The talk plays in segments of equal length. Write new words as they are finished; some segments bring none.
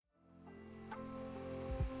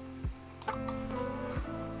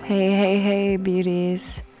Hey,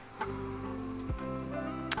 beauties.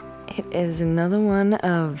 It is another one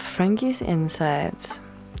of Frankie's Insights.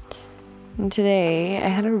 And today I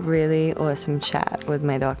had a really awesome chat with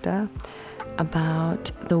my doctor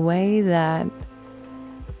about the way that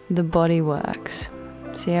the body works.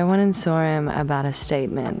 See, I went and saw him about a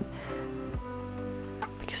statement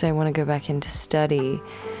because I want to go back into study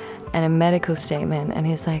and a medical statement. And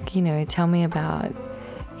he's like, tell me about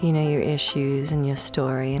your issues and your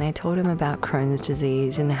story. And I told him about Crohn's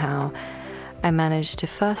disease and how I managed to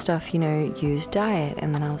first off, use diet.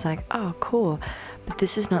 And then I was like, oh, cool. But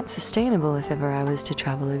this is not sustainable if ever I was to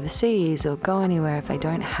travel overseas or go anywhere if I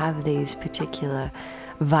don't have these particular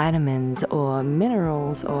vitamins or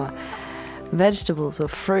minerals or vegetables or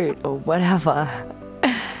fruit or whatever.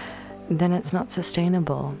 Then it's not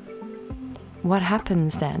sustainable. What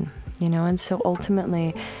happens then? And so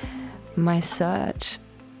ultimately my search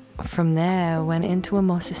from there went into a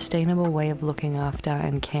more sustainable way of looking after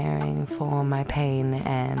and caring for my pain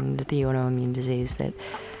and the autoimmune disease that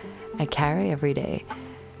I carry every day,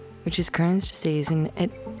 which is Crohn's disease. And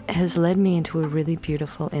it has led me into a really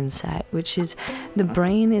beautiful insight, which is the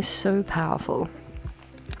brain is so powerful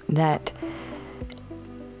that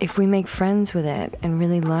if we make friends with it and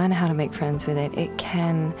really learn how to make friends with it, it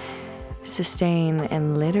can sustain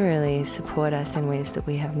and literally support us in ways that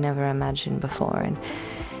we have never imagined before. And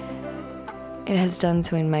it has done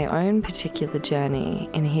so in my own particular journey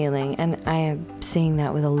in healing, and I am seeing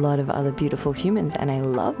that with a lot of other beautiful humans, and I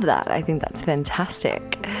love that. I think that's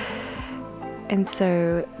fantastic. And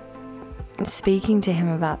so speaking to him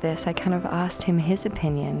about this, I kind of asked him his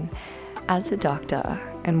opinion as a doctor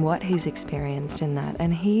and what he's experienced in that.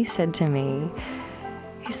 And he said to me,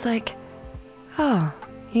 he's like, oh,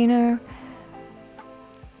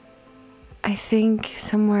 I think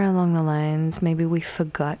somewhere along the lines, maybe we've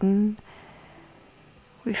forgotten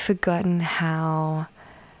how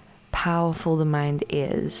powerful the mind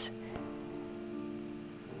is,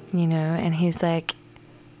 and he's like,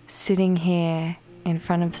 sitting here in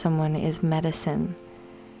front of someone is medicine,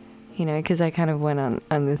 because I kind of went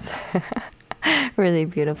on this really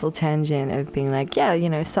beautiful tangent of being like,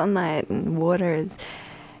 yeah, sunlight and water is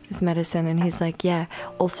medicine. And he's like, yeah,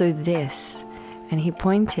 also this. And he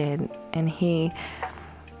pointed and he,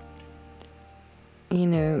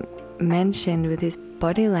 mentioned with his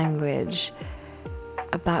body language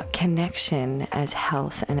about connection as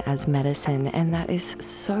health and as medicine. And that is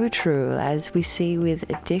so true, as we see with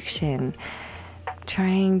addiction.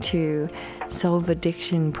 Trying to solve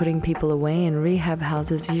addiction, putting people away in rehab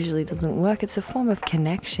houses usually doesn't work. It's a form of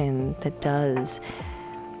connection that does,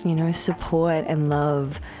 support and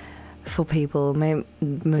love for people. My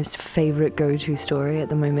most favorite go-to story at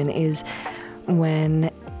the moment is when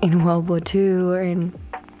in World War II or in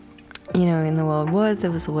the World Wars,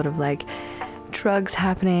 there was a lot of drugs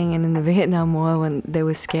happening, and in the Vietnam War, when they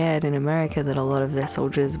were scared in America that a lot of their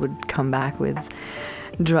soldiers would come back with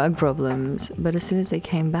drug problems. But as soon as they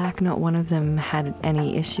came back, not one of them had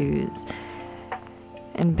any issues,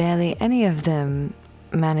 and barely any of them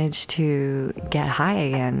managed to get high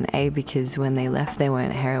again, because when they left they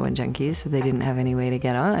weren't heroin junkies, so they didn't have any way to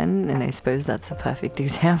get on. And I suppose that's a perfect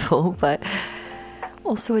example, but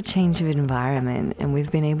also a change of environment. And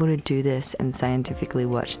we've been able to do this and scientifically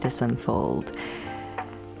watch this unfold.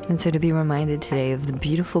 And so to be reminded today of the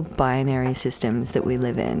beautiful binary systems that we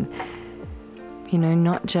live in,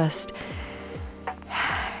 not just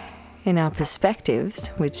in our perspectives,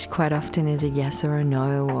 which quite often is a yes or a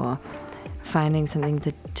no, or finding something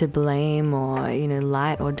to blame, or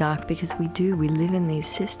light or dark, because we live in these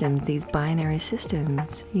systems, these binary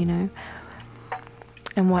systems,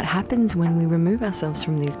 And what happens when we remove ourselves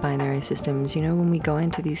from these binary systems, when we go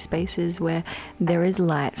into these spaces where there is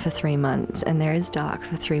light for 3 months and there is dark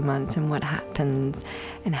for 3 months, and what happens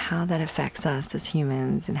and how that affects us as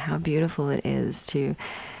humans, and how beautiful it is to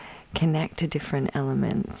connect to different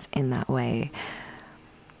elements in that way.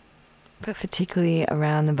 But particularly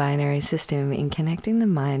around the binary system, in connecting the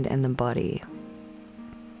mind and the body,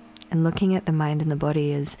 and looking at the mind and the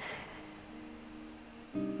body as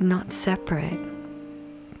not separate.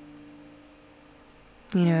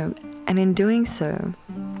 And in doing so,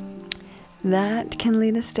 that can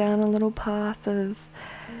lead us down a little path of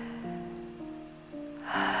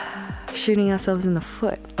shooting ourselves in the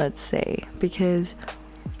foot, let's say, because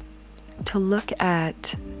to look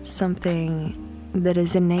at something that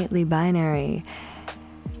is innately binary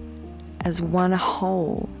as one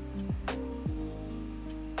whole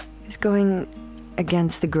is going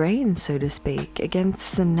against the grain, so to speak,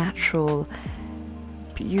 against the natural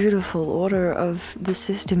beautiful order of the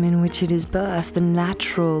system in which it is birthed, the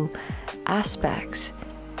natural aspects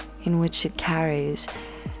in which it carries.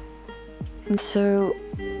 And so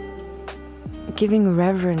giving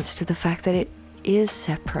reverence to the fact that it is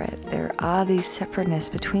separate. There are these separateness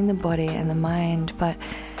between the body and the mind, but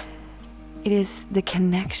it is the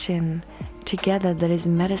connection together that is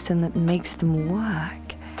medicine that makes them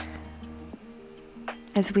work.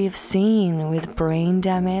 As we have seen with brain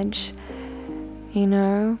damage, you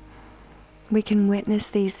know, we can witness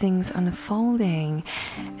these things unfolding.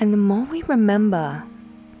 And the more we remember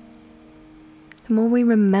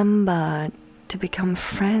to become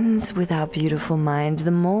friends with our beautiful mind,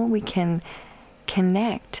 the more we can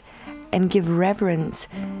connect and give reverence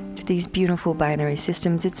to these beautiful binary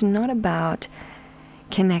systems. It's not about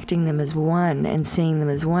connecting them as one and seeing them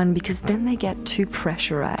as one, because then they get too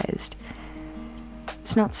pressurized.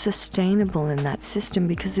 It's not sustainable in that system,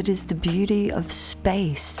 because it is the beauty of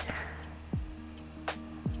space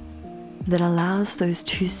that allows those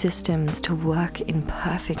two systems to work in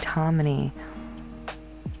perfect harmony.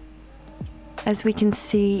 As we can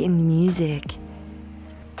see in music,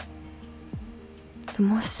 the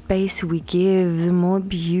more space we give, the more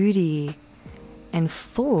beauty and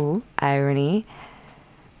full irony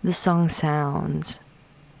the song sounds.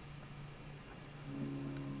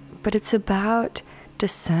 But it's about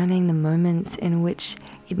discerning the moments in which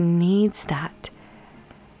it needs that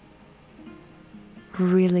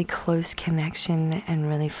really close connection and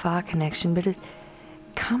really far connection, but it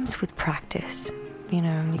comes with practice. You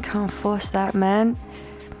know, you can't force that, man.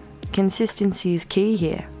 Consistency is key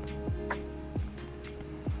here.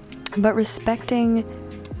 But respecting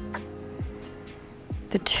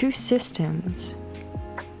the two systems,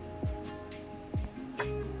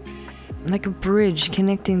 like a bridge,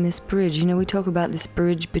 connecting this bridge. You know, we talk about this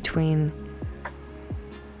bridge between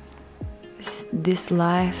this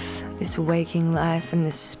life, this waking life, and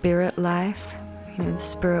this spirit life, you know, the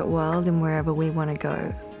spirit world, and wherever we want to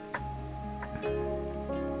go.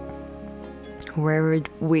 Wherever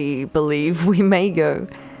we believe we may go.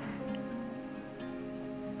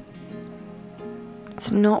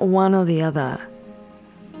 It's not one or the other.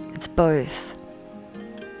 It's both.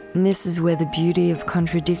 And this is where the beauty of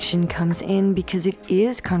contradiction comes in, because it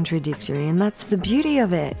is contradictory, and that's the beauty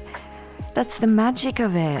of it. That's the magic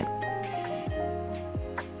of it.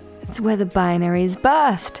 It's where the binary is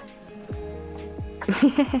birthed.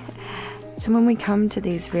 So when we come to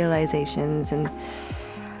these realizations and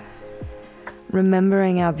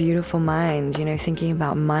remembering our beautiful mind, you know, thinking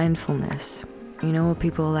about mindfulness, you know,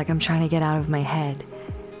 people are like, I'm trying to get out of my head.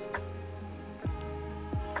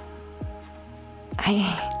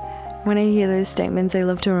 When I hear those statements, I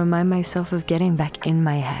love to remind myself of getting back in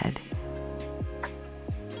my head.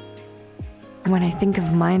 When I think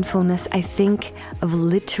of mindfulness, I think of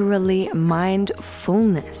literally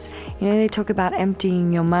mindfulness. You know, they talk about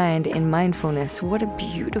emptying your mind in mindfulness. What a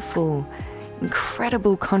beautiful,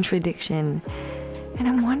 incredible contradiction. And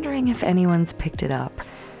I'm wondering if anyone's picked it up.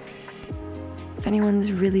 If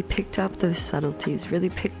anyone's really picked up those subtleties, really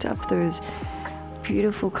picked up those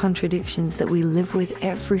beautiful contradictions that we live with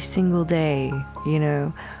every single day, you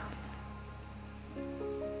know.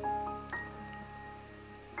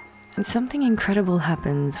 And something incredible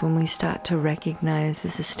happens when we start to recognize the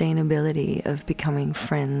sustainability of becoming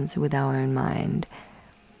friends with our own mind.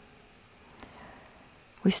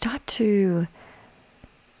 We start to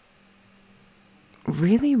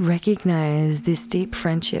really recognize this deep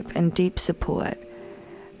friendship and deep support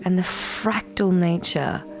and the fractal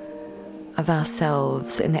nature of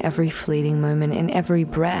ourselves in every fleeting moment, in every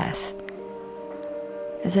breath.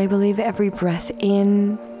 As I believe every breath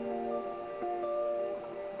in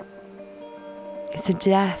is a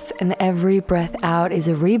death and every breath out is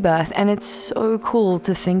a rebirth. And it's so cool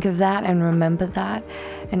to think of that and remember that.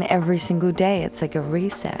 And every single day it's like a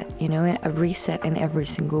reset, you know, a reset in every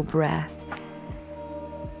single breath.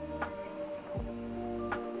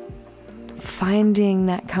 Finding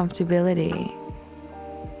that comfortability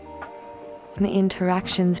in the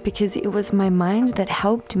interactions, because it was my mind that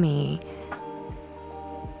helped me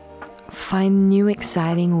find new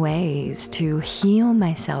exciting ways to heal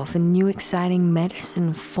myself and new exciting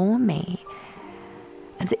medicine for me,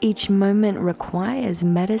 as each moment requires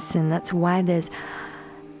medicine. That's why there's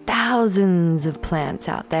thousands of plants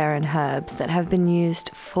out there and herbs that have been used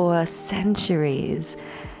for centuries.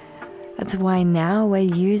 That's why now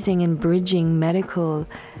we're using and bridging medical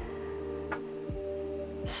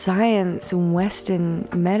science and Western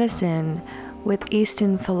medicine with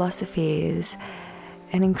Eastern philosophies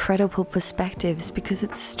and incredible perspectives, because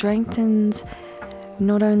it strengthens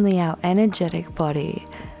not only our energetic body,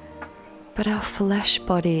 but our flesh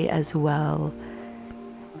body as well.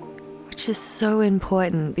 which is so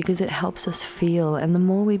important because it helps us feel. And the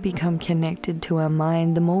more we become connected to our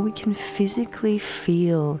mind, the more we can physically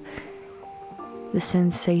feel the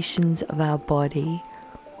sensations of our body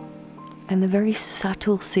and the very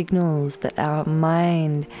subtle signals that our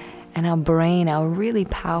mind and our brain, our really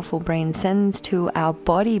powerful brain, sends to our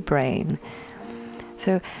body brain.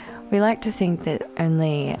 So we like to think that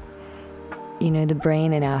only, the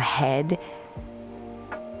brain in our head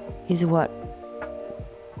is what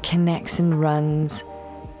connects and runs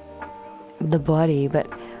the body,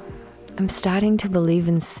 but I'm starting to believe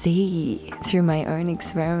and see through my own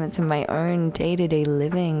experiments and my own day-to-day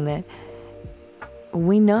living that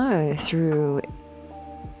we know through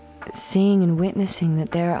seeing and witnessing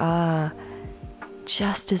that there are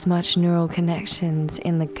just as much neural connections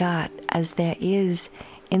in the gut as there is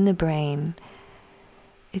in the brain.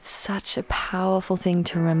 It's such a powerful thing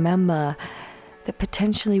to remember that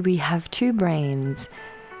potentially we have two brains,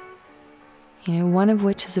 one of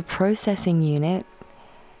which is a processing unit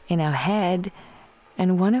in our head,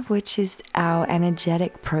 and one of which is our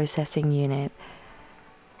energetic processing unit,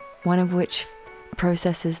 one of which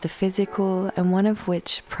processes the physical and one of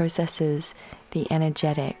which processes the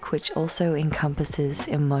energetic, which also encompasses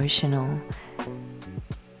emotional.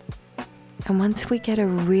 And once we get a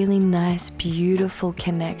really nice, beautiful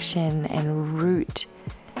connection and root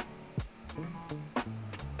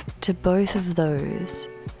to both of those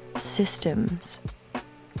systems,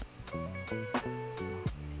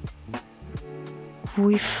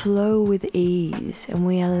 we flow with ease and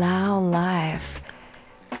we allow life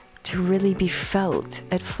to really be felt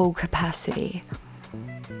at full capacity.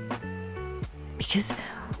 Because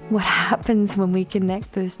what happens when we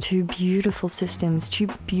connect those two beautiful systems, two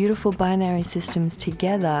beautiful binary systems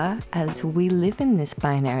together as we live in this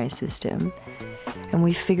binary system, and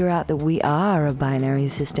we figure out that we are a binary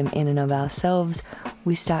system in and of ourselves,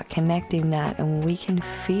 we start connecting that and we can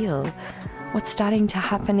feel. What's starting to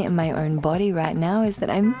happen in my own body right now is that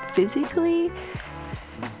I'm physically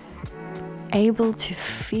able to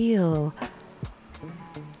feel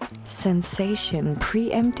sensation,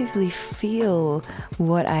 preemptively feel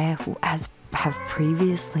what I have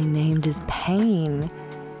previously named as pain,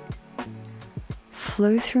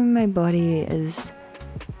 flow through my body as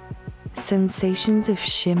sensations of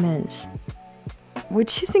shimmers,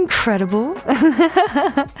 which is incredible.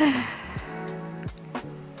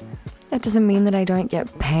 That doesn't mean that I don't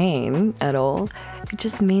get pain at all. It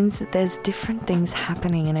just means that there's different things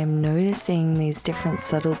happening and I'm noticing these different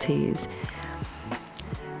subtleties.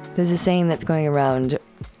 There's a saying that's going around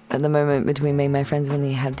at the moment between me and my friends when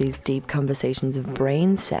they have these deep conversations of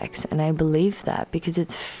brain sex, and I believe that because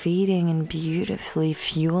it's feeding and beautifully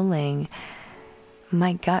fueling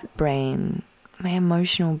my gut brain, my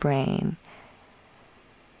emotional brain.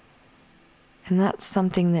 And that's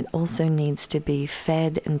something that also needs to be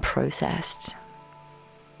fed and processed.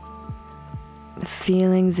 The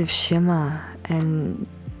feelings of shimmer and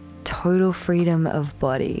total freedom of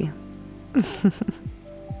body.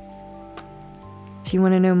 If you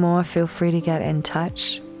want to know more, feel free to get in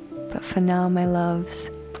touch. But for now, my loves,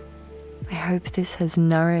 I hope this has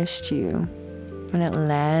nourished you and it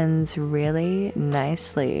lands really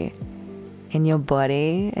nicely in your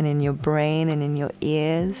body and in your brain and in your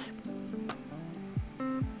ears.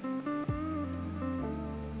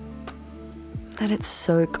 Let it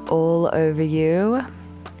soak all over you.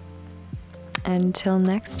 Until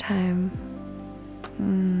next time.